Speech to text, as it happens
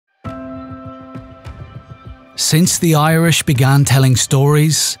Since the Irish began telling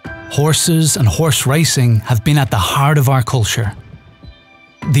stories, horses and horse racing have been at the heart of our culture.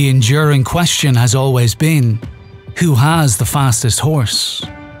 The enduring question has always been, who has the fastest horse?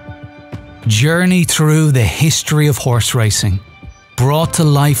 Journey through the history of horse racing, brought to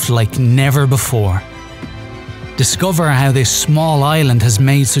life like never before. Discover how this small island has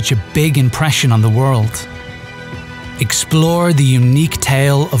made such a big impression on the world. Explore the unique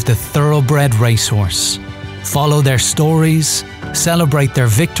tale of the thoroughbred racehorse. Follow their stories, celebrate their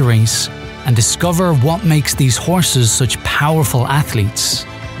victories, and discover what makes these horses such powerful athletes.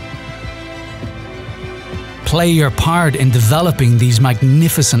 Play your part in developing these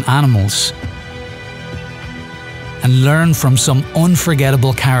magnificent animals and learn from some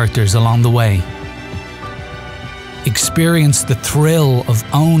unforgettable characters along the way. Experience the thrill of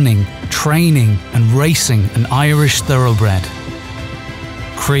owning, training, and racing an Irish thoroughbred.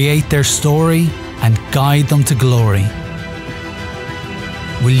 Create their story and guide them to glory.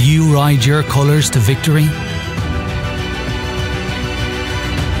 Will you ride your colours to victory?